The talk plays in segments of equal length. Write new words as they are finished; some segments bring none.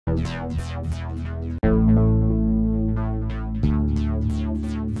Hello,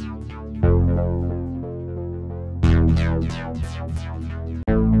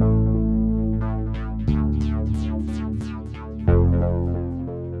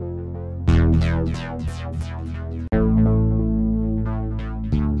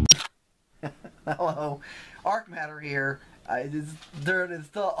 Arc Matter here. It's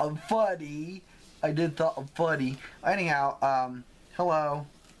still funny. I did thought funny. Anyhow, hello,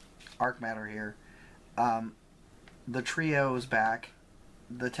 Arc Matter here. The trio is back.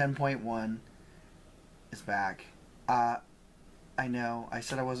 The 10.1 is back. I know. I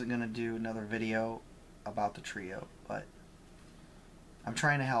said I wasn't gonna do another video about the trio, but I'm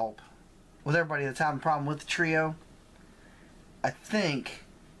trying to help with everybody that's having a problem with the trio. I think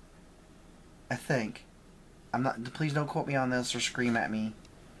I'm not. Please don't quote me on this or scream at me.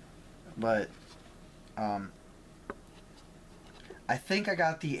 But I think I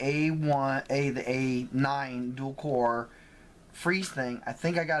got the the A9 dual core freeze thing. I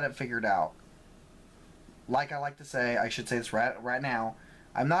think I got it figured out. Like I like to say, I should say this right now.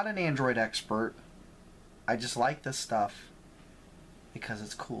 I'm not an Android expert. I just like this stuff because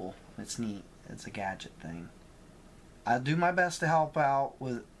it's cool. It's neat. It's a gadget thing. I do my best to help out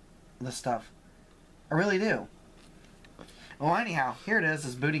with this stuff. I really do. Well, anyhow, here it is.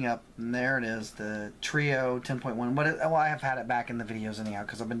 It's booting up. And there it is. The Trio 10.1. Well, I have had it back in the videos anyhow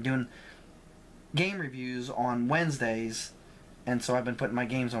because I've been doing game reviews on Wednesdays. And so I've been putting my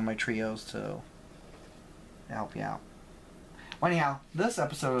games on my Trios to help you out. Well, anyhow, this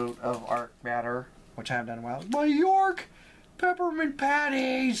episode of Arc Matter, which I haven't done in a while, is my York peppermint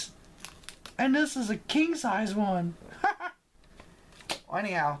patties. And this is a king-size one. Well,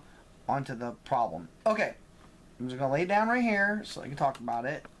 anyhow, on to the problem. Okay, I'm just going to lay it down right here so I can talk about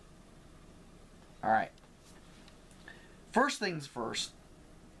it. Alright. First things first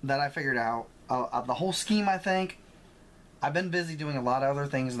that I figured out, of the whole scheme, I think, I've been busy doing a lot of other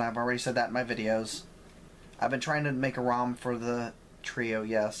things, and I've already said that in my videos. I've been trying to make a ROM for the Trio,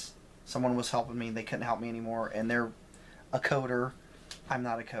 yes. Someone was helping me. They couldn't help me anymore, and they're a coder. I'm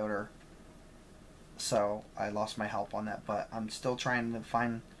not a coder. So I lost my help on that, but I'm still trying to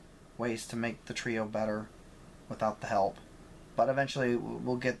find ways to make the Trio better without the help. But eventually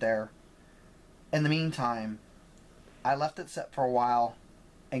we'll get there. In the meantime, I left it set for a while,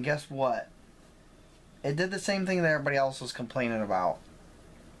 and guess what? It did the same thing that everybody else was complaining about.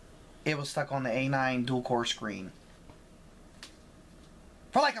 It was stuck on the A9 dual core screen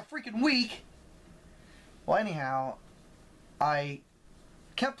for like a freaking week. Well, anyhow, I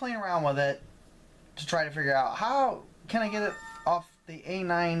kept playing around with it to try to figure out how can I get it off the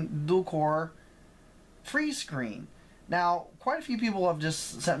A9 dual core freeze screen. Now, quite a few people have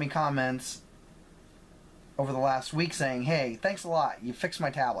just sent me comments over the last week saying, hey, thanks a lot, you fixed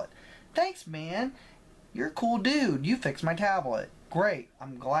my tablet. Thanks, man. You're a cool dude. You fixed my tablet. Great.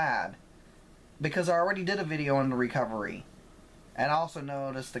 I'm glad. Because I already did a video on the recovery. And I also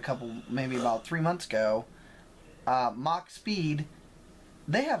noticed a couple, maybe about 3 months ago, Mock Speed,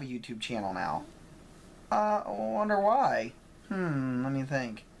 they have a YouTube channel now. I wonder why. Let me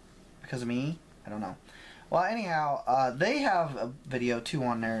think. Because of me? I don't know. Well, anyhow, they have a video too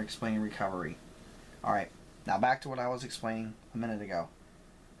on there explaining recovery. Alright, now back to what I was explaining a minute ago.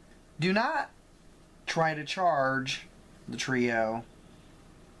 Do not try to charge the Trio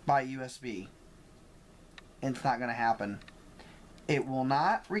by USB. It's not going to happen. It will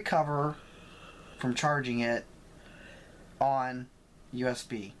not recover from charging it on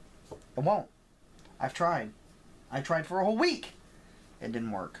USB. It won't. I've tried. I tried for a whole week. It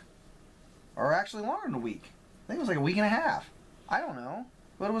didn't work. Or actually longer than a week. I think it was like a week and a half. I don't know.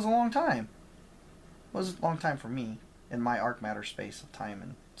 But it was a long time. It was a long time for me in my Arc Matter space of time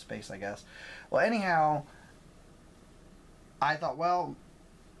and space, I guess. Well, anyhow, I thought, well,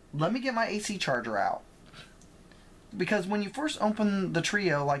 let me get my AC charger out. Because when you first open the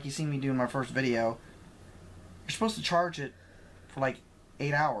Trio, like you see me do in my first video, you're supposed to charge it for like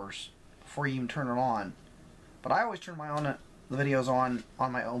 8 hours before you even turn it on. But I always turn the videos on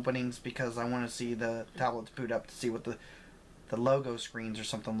my openings because I want to see the tablets boot up to see what the logo screens or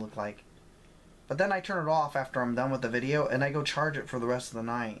something look like. But then I turn it off after I'm done with the video and I go charge it for the rest of the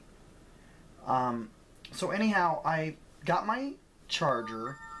night. So anyhow, I got my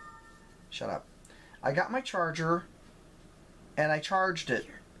charger. Shut up. I got my charger and I charged it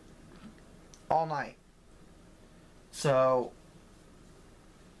all night. So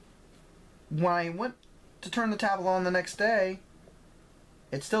when I went to turn the tablet on the next day,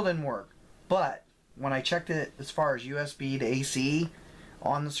 it still didn't work. But when I checked it as far as USB to AC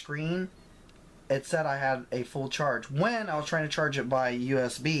on the screen, it said I had a full charge. When I was trying to charge it by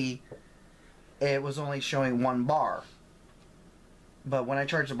USB, it was only showing 1 bar. But when I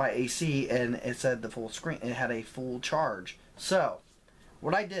charged it by AC and it said the full screen, it had a full charge. So,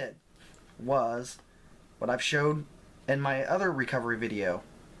 what I did was what I've showed in my other recovery video.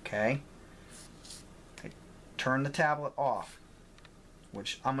 Okay? I turned the tablet off.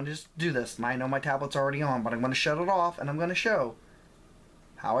 Which, I'm going to just do this. I know my tablet's already on, but I'm going to shut it off and I'm going to show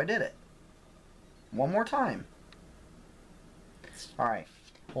how I did it. One more time. Alright.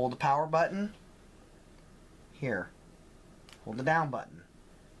 Hold the power button. Here. Hold the down button.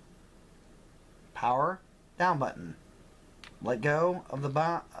 Power, down button. Let go of the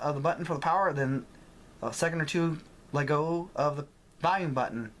button for the power, then a second or two, let go of the volume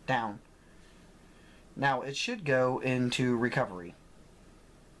button, down. Now it should go into recovery.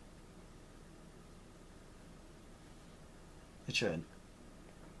 It should.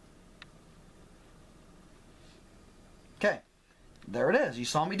 Okay. There it is. You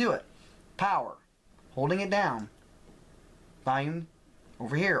saw me do it. Power. Holding it down. Volume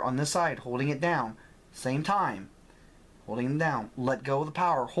over here on this side. Holding it down. Same time. Holding it down. Let go of the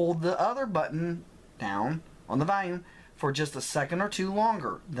power. Hold the other button down on the volume for just a second or two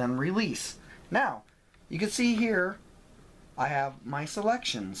longer. Then release. Now, you can see here I have my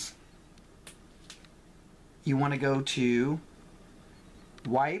selections. You want to go to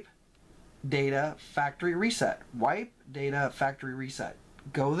Wipe Data Factory Reset. Wipe Data Factory Reset.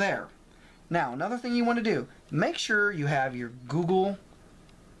 Go there. Now, another thing you want to do, make sure you have your Google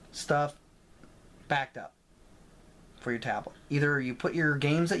stuff backed up for your tablet. Either you put your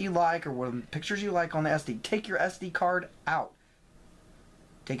games that you like or what pictures you like on the SD. Take your SD card out.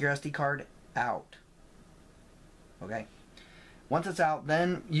 Take your SD card out. Okay? Once it's out,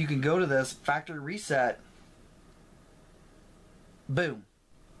 then you can go to this factory reset. Boom.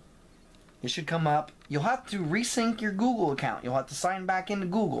 It should come up. You'll have to resync your Google account. You'll have to sign back into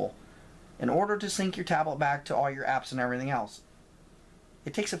Google in order to sync your tablet back to all your apps and everything else.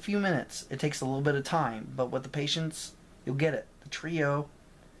 It takes a few minutes. It takes a little bit of time, but with the patience, you'll get it. The Trio,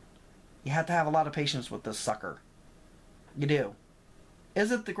 you have to have a lot of patience with this sucker. You do.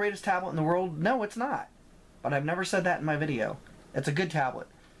 Is it the greatest tablet in the world? No, it's not. But I've never said that in my video. It's a good tablet,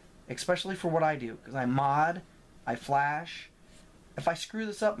 especially for what I do, because I mod, I flash. If I screw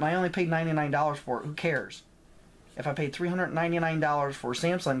this up and I only paid $99 for it, who cares? If I paid $399 for a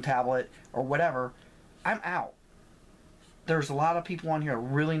Samsung tablet or whatever, I'm out. There's a lot of people on here who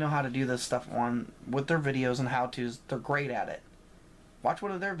really know how to do this stuff on with their videos and how-tos. They're great at it. Watch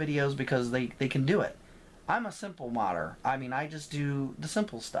one of their videos because they can do it. I'm a simple modder. I mean, I just do the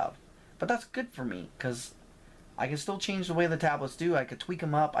simple stuff. But that's good for me because I can still change the way the tablets do. I could tweak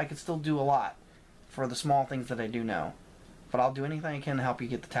them up. I could still do a lot for the small things that I do know. But I'll do anything I can to help you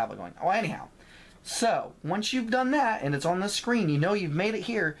get the tablet going. Oh, anyhow. So, once you've done that, and it's on this screen, you know you've made it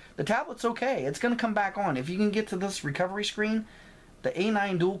here, the tablet's okay. It's going to come back on. If you can get to this recovery screen, the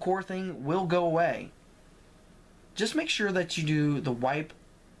A9 dual-core thing will go away. Just make sure that you do the Wipe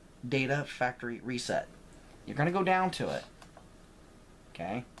Data Factory Reset. You're going to go down to it.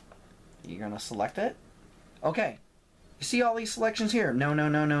 Okay? You're going to select it. Okay. You see all these selections here? No, no,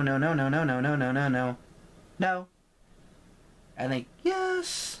 no, no, no, no, no, no, no, no, no, no, no. No. And then,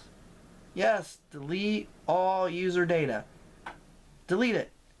 yes. Yes, delete all user data. Delete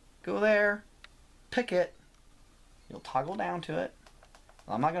it. Go there. Pick it. You'll toggle down to it.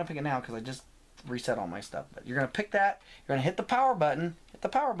 Well, I'm not going to pick it now because I just reset all my stuff. But you're going to pick that. You're going to hit the power button. Hit the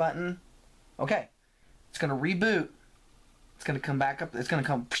power button. Okay. It's going to reboot. It's going to come back up. It's going to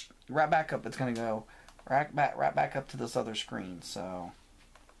come right back up. It's going to go right back up to this other screen. So,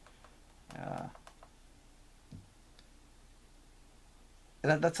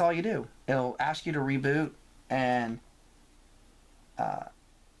 that's all you do. It'll ask you to reboot and,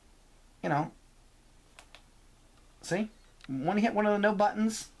 you know, see? When you hit one of the no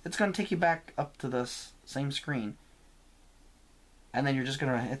buttons, it's going to take you back up to this same screen. And then you're just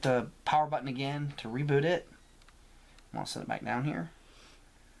going to hit the power button again to reboot it. I'm going to set it back down here.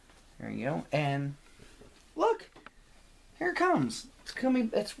 There you go. And look, here it comes. It's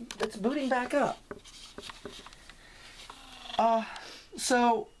coming. It's booting back up.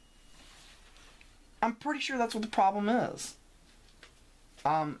 So I'm pretty sure that's what the problem is.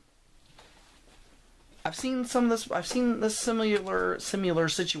 I've seen some of this. I've seen this similar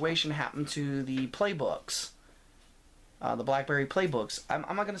situation happen to the playbooks, the BlackBerry playbooks.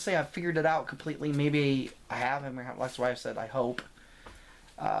 I'm not going to say I've figured it out completely. Maybe I have. That's why I said I hope.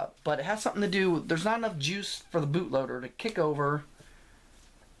 But it has something to do. There's not enough juice for the bootloader to kick over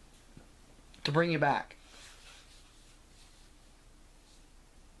to bring you back.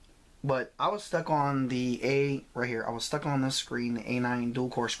 But I was stuck on the A right here. I was stuck on this screen, the A9 dual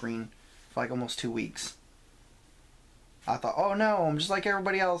core screen, for like almost 2 weeks. I thought, oh no, I'm just like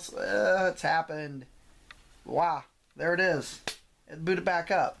everybody else. It's happened. Wow, there it is. It booted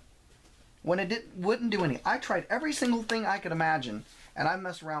back up. When it wouldn't do anything. I tried every single thing I could imagine, and I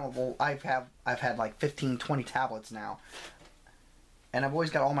messed around with. I've had like 15, 20 tablets now, and I've always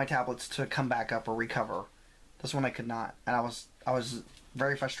got all my tablets to come back up or recover. This one I could not, and I was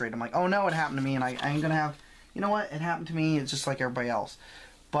very frustrated. I'm like, oh no, it happened to me, and I ain't gonna have. You know what? It happened to me. It's just like everybody else.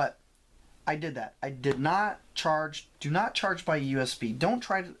 But I did that. I did not charge. Do not charge by USB. Don't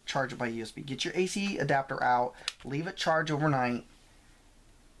try to charge it by USB. Get your AC adapter out. Leave it charge overnight.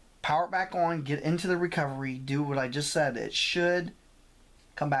 Power it back on. Get into the recovery. Do what I just said. It should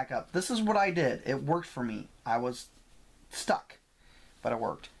come back up. This is what I did. It worked for me. I was stuck, but it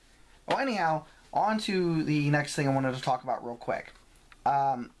worked. Well, anyhow, on to the next thing I wanted to talk about real quick.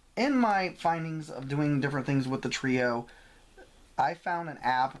 In my findings of doing different things with the Trio, I found an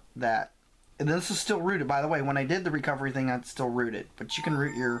app that, and this is still rooted, by the way. When I did the recovery thing, I'd still root it. But you can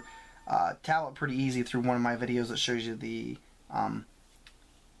root your tablet pretty easy through one of my videos that shows you the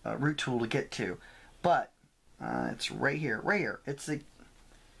root tool to get to. But it's right here, right here. It's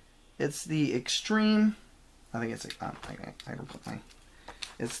the Extreme. I think it's I don't put my.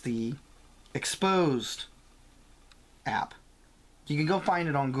 It's the Exposed app. You can go find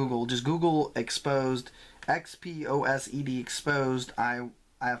it on Google. Just Google Exposed, XPOSED Exposed.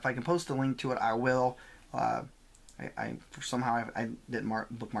 If I can post a link to it, I will. Somehow I didn't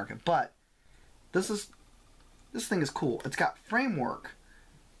bookmark it, but this thing is cool. It's got framework,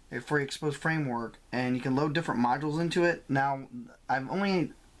 a free exposed framework, and you can load different modules into it. Now, I've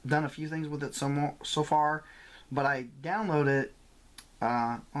only done a few things with it so far, but I downloaded.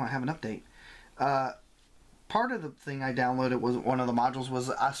 I have an update. Part of the thing I downloaded was one of the modules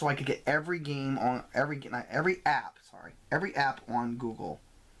was so I could get every game on every app on Google.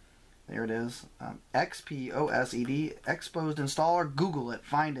 There it is. XPOSED Exposed Installer. Google it.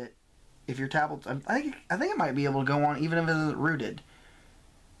 Find it. If your tablet, I think it might be able to go on even if it isn't rooted.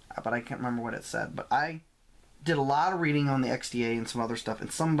 But I can't remember what it said. But I did a lot of reading on the XDA and some other stuff,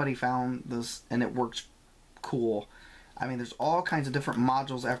 and somebody found this and it works cool. I mean, there's all kinds of different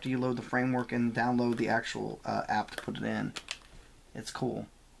modules after you load the framework and download the actual app to put it in. It's cool.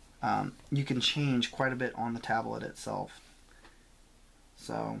 You can change quite a bit on the tablet itself.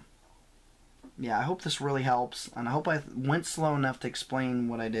 So, yeah, I hope this really helps. And I hope I went slow enough to explain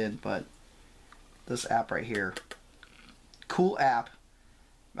what I did. But this app right here, cool app.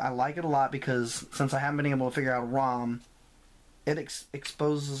 I like it a lot because since I haven't been able to figure out a ROM, it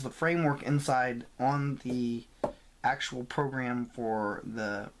exposes the framework inside on the actual program for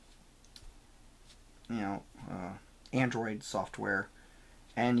the Android software,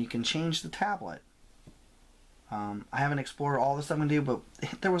 and you can change the tablet. I haven't explored all the stuff I'm gonna do, but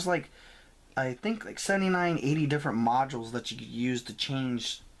there was like I think like 79, 80 different modules that you could use to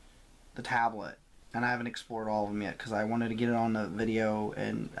change the tablet, and I haven't explored all of them yet because I wanted to get it on the video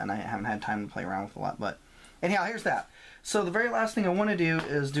and I haven't had time to play around with a lot. But anyhow, here's that. So the very last thing I want to do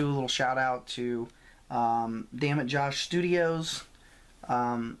is do a little shout out to .THX Studios.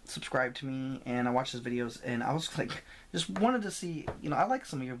 Subscribe to me, and I watch his videos, and I was like, just wanted to see, I like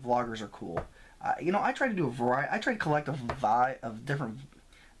some of your vloggers are cool. I try to do a variety. I try to collect a different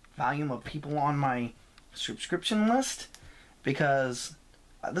volume of people on my subscription list because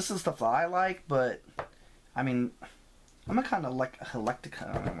this is stuff that I like. But I mean, I'm a kind of like eclectic.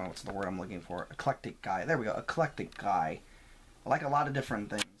 I don't know what's the word I'm looking for. Eclectic guy. There we go. Eclectic guy. I like a lot of different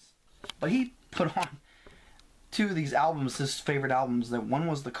things. But he put on two of these albums, his favorite albums. That one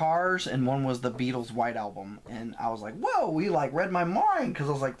was the Cars and one was the Beatles' White Album, and I was like, whoa, he like read my mind because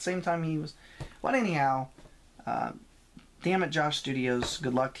I was like, same time he was. But anyhow, .THX Studios,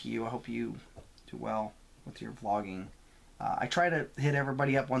 good luck to you. I hope you do well with your vlogging. I try to hit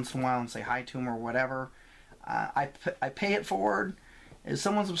everybody up once in a while and say hi to them or whatever. I pay it forward. If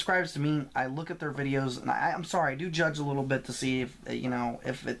someone subscribes to me, I look at their videos, and I'm sorry, I do judge a little bit to see if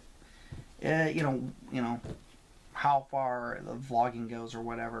if it. How far the vlogging goes or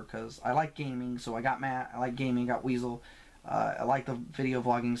whatever, because I like gaming, so I got Matt. I like gaming, got Weasel. I like the video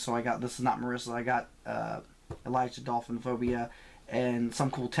vlogging, so I got This Is Not Marissa. I got Elijah Dolphin Phobia, and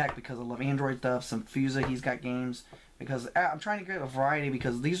some cool tech because I love Android stuff. Some Fusa, he's got games. Because I'm trying to get a variety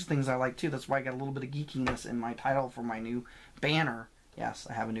because these are things I like too. That's why I got a little bit of geekiness in my title for my new banner. Yes,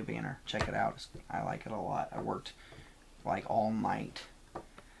 I have a new banner. Check it out. I like it a lot. I worked like all night.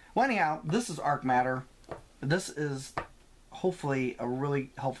 Well, anyhow, this is Arc Matter. This is hopefully a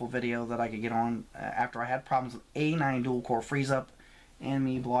really helpful video that I could get on after I had problems with A9 dual core freeze up and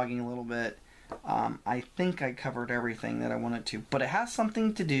me blogging a little bit. I think I covered everything that I wanted to, but it has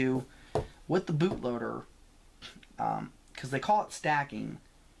something to do with the bootloader, because they call it stacking,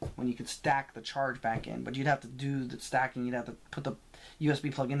 when you could stack the charge back in, but you'd have to do the stacking. You'd have to put the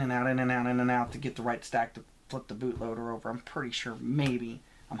USB plug in and out, in and out, in and out to get the right stack to flip the bootloader over. I'm pretty sure, maybe.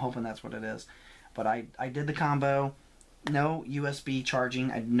 I'm hoping that's what it is. But I did the combo. No USB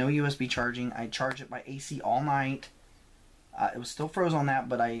charging. I had no USB charging. I charged it by AC all night. It was still froze on that,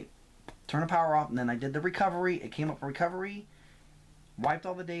 but I turned the power off, and then I did the recovery. It came up for recovery. Wiped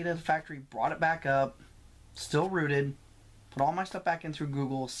all the data, the factory, brought it back up. Still rooted. Put all my stuff back in through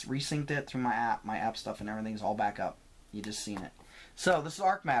Google. Resynced it through my app stuff, and everything's all back up. You just seen it. So, this is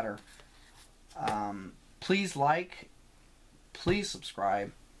Arc Matter. Please like. Please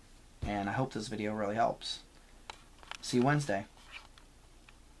subscribe. And I hope this video really helps. See you Wednesday.